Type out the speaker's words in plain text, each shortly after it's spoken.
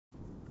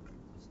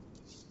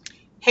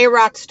Hey,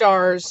 rock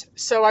stars.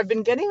 So I've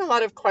been getting a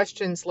lot of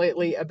questions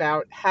lately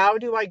about how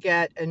do I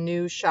get a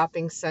new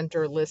shopping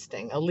center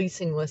listing, a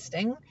leasing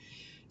listing.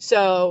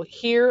 So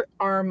here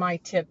are my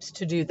tips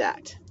to do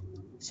that.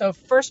 So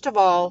first of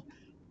all,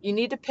 you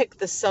need to pick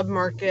the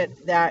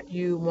submarket that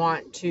you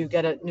want to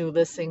get a new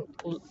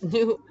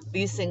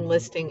leasing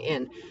listing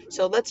in.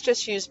 So let's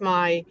just use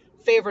my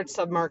favorite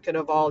submarket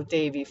of all,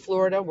 Davie,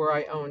 Florida, where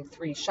I own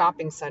 3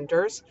 shopping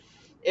centers.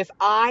 If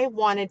I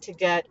wanted to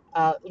get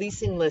a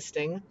leasing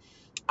listing,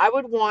 I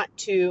would want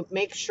to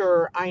make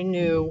sure I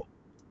knew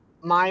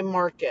my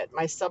market,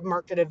 my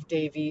submarket of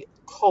Davie,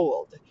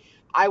 cold.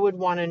 I would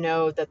want to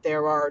know that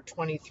there are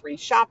 23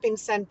 shopping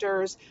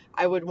centers.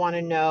 I would want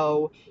to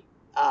know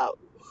uh,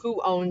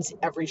 who owns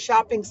every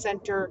shopping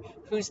center,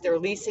 who's their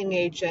leasing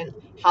agent,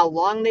 how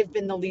long they've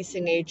been the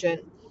leasing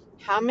agent,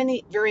 how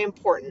many, very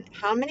important,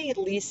 how many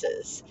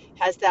leases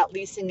has that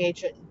leasing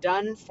agent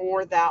done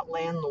for that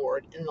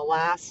landlord in the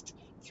last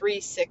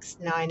 3, 6,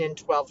 9, and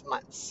 12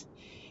 months.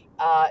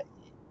 Uh,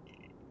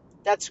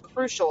 that's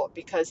crucial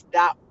because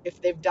that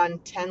if they've done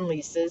 10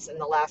 leases in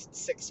the last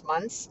 6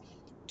 months,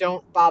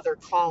 don't bother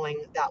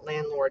calling that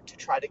landlord to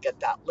try to get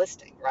that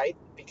listing, right?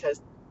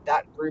 Because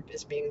that group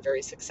is being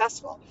very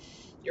successful.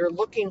 You're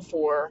looking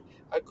for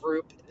a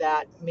group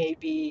that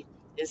maybe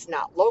is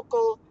not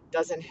local,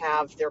 doesn't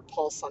have their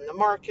pulse on the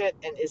market,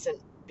 and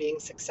isn't being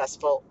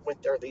successful with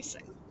their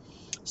leasing.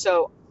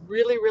 So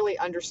really, really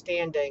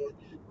understanding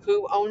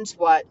who owns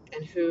what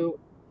and who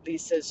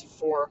leases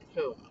for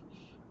whom.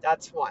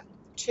 That's one.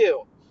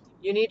 Two,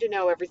 you need to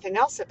know everything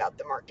else about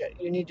the market.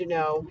 You need to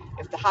know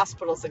if the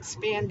hospital's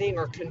expanding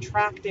or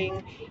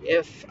contracting,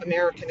 if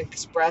American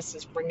Express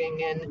is bringing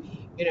in,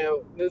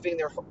 moving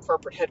their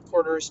corporate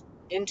headquarters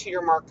into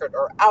your market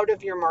or out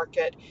of your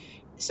market,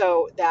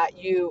 so that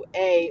you,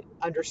 A,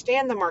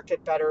 understand the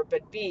market better,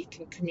 but B,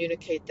 can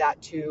communicate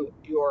that to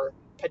your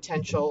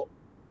potential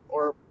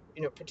or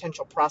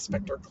potential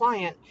prospect or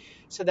client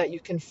so that you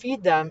can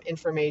feed them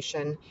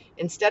information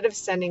instead of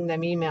sending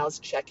them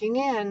emails checking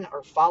in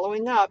or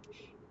following up.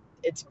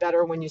 It's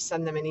better when you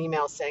send them an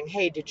email saying,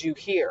 hey, did you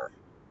hear?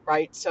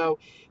 Right? So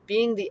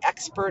being the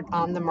expert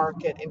on the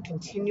market and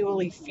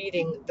continually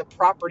feeding the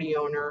property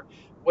owner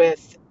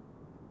with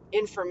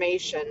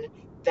information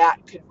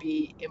that could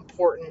be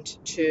important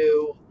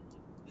to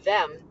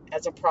them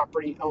as a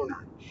property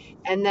owner.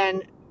 And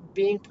then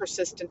being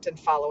persistent and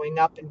following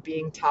up and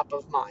being top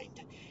of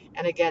mind.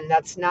 And again,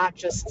 that's not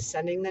just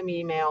sending them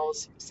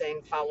emails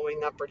saying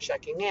following up or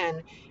checking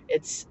in,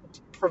 it's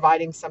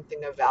providing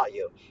something of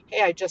value.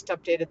 Hey, I just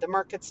updated the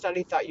market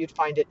study, thought you'd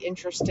find it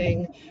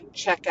interesting.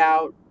 Check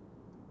out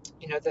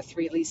the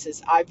 3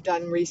 leases I've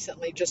done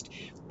recently, just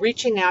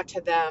reaching out to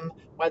them,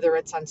 whether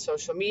it's on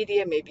social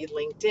media, maybe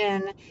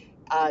LinkedIn,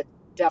 uh,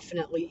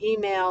 definitely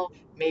email,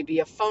 maybe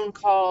a phone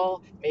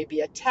call, maybe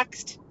a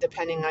text,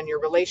 depending on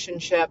your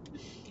relationship,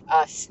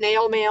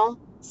 snail mail,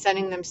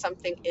 sending them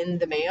something in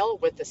the mail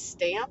with a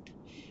stamp.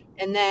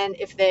 And then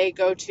if they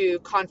go to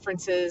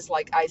conferences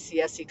like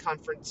ICSC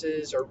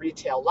conferences or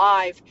Retail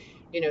Live,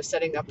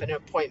 setting up an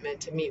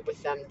appointment to meet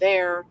with them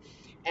there.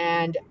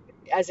 And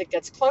as it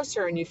gets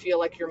closer and you feel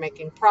like you're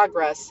making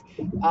progress,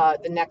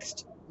 the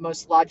next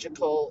most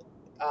logical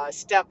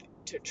step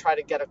to try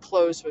to get a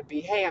close would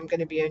be, hey, I'm going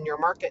to be in your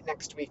market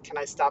next week. Can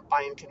I stop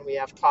by and can we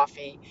have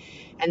coffee?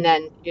 And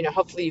then,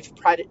 hopefully you've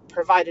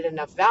provided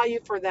enough value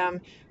for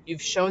them.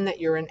 You've shown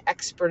that you're an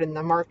expert in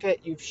the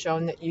market. You've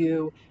shown that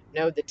you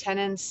know the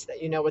tenants,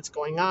 that you know what's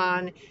going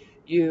on.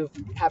 You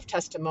have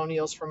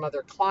testimonials from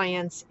other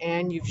clients,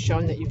 and you've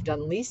shown that you've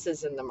done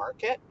leases in the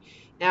market.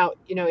 Now,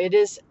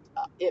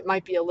 it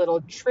might be a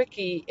little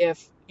tricky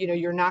if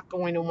you're not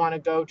going to want to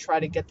go try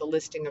to get the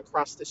listing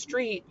across the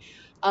street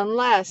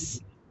unless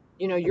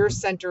your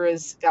center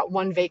has got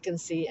 1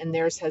 vacancy and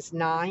theirs has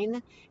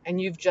 9,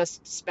 and you've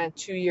just spent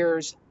 2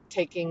 years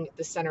taking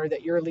the center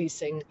that you're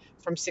leasing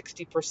from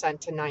 60%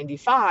 to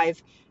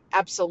 95.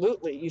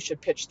 Absolutely, you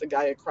should pitch the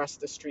guy across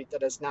the street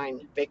that has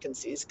 9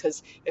 vacancies,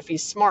 because if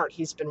he's smart,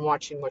 he's been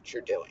watching what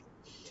you're doing.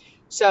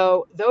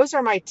 So those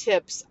are my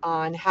tips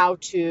on how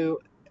to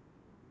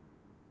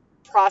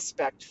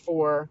prospect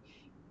for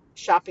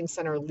shopping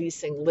center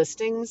leasing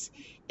listings.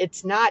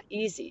 It's not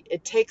easy.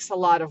 It takes a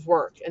lot of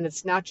work, and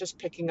it's not just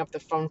picking up the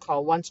phone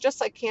call once,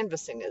 just like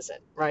canvassing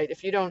isn't, right?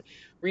 If you don't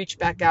reach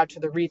back out to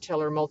the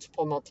retailer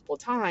multiple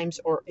times,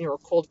 or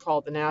cold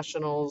call the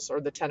nationals or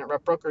the tenant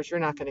rep brokers, you're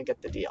not going to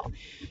get the deal.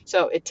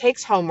 So it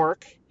takes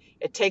homework,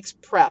 it takes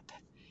prep,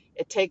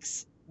 it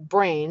takes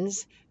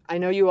brains. I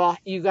know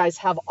you guys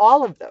have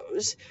all of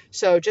those.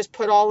 So just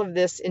put all of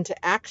this into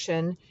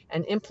action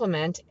and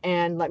implement,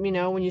 and let me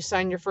know when you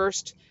sign your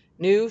first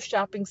new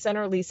shopping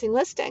center leasing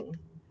listing.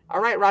 All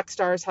right, rock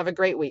stars, have a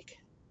great week.